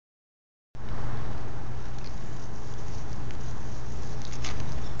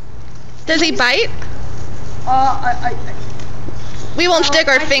Does he bite? We won't stick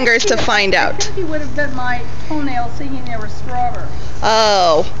our fingers to find out. I think he would have bit my toenails thinking they were strawberries.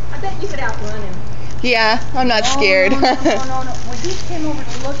 Oh. I bet you could outrun him. Yeah, I'm not scared. No. Well, he came over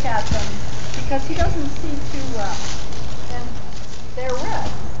to look at them because he doesn't see too well. And they're red.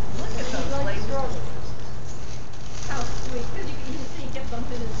 Look at those like strawberries. How sweet. Because you can see he kept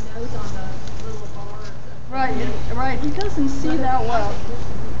bumping his nose on the little bar. Right. He doesn't see that well.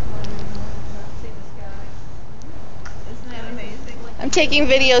 Isn't that amazing? I'm taking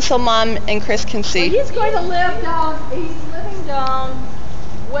video so Mom and Chris can see. Well, he's going to live down, he's living down,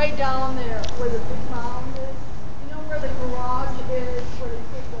 way down there, where the big mound is. You know where the garage is, where they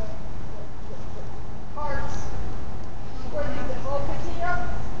put the carts, where they get here,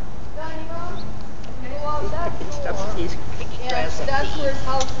 dining room. Go out that door. He's picking grass. That's where his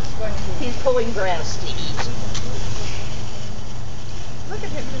house is going to be. He's pulling grass to eat. Look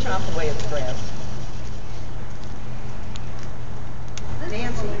at him chomp away at the grass.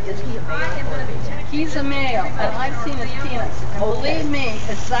 Nancy, is he a male? He's a male, and I've seen his penis. And believe me,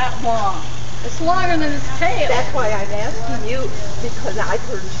 it's that long. It's longer than his tail. That's why I'm asking you, because I've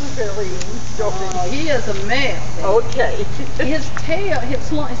heard two very stories. He is a male. Okay. His tail, his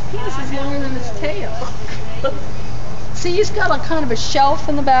penis is longer than his tail. See, he's got a kind of a shelf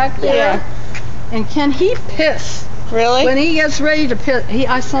in the back there. Yeah. And can he piss? Really? When he gets ready to piss,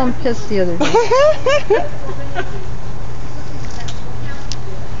 I saw him piss the other day.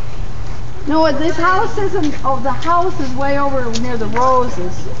 No, this house isn't. Oh, the house is way over near the roses.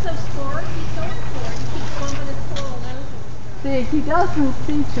 He's so smart. He's so smart. He keeps bumping his little nose. See, he doesn't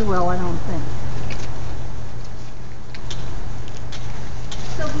see too well, I don't think.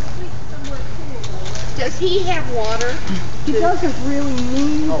 So he sleeps somewhere cool, though. Does he have water? He doesn't really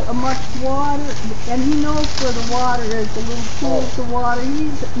need much water, and he knows where the water is, the little pools of water.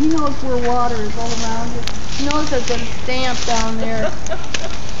 He knows where water is all around it. He knows there's a stamp down there.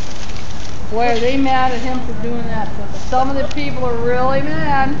 Boy, are they mad at him for doing that. Some of the people are really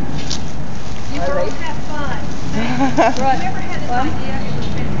mad. You girls have fun. Right. Whoever had this idea, it was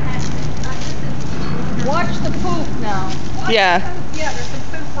fantastic. Watch the poop now. Yeah. Yeah, there's some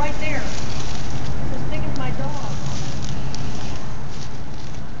poop right there. It's as big as my dog.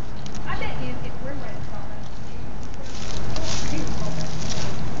 I bet you if we're ready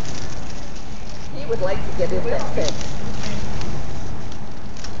to he would like to get his that fixed.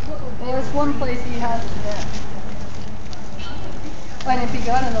 There's one place he has it there. And if he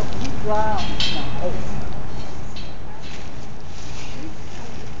got in he'd drown.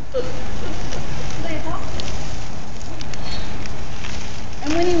 And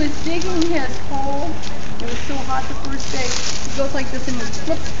when he was digging his hole, it was so hot the first day, he goes like this and he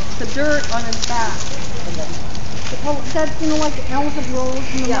flips the dirt on his back. That's, you know, like the elephant rolls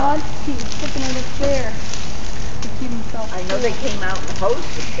in the mud? He was flipping it up there to keep himself I know they came out and hosed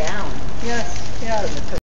him down. Yes.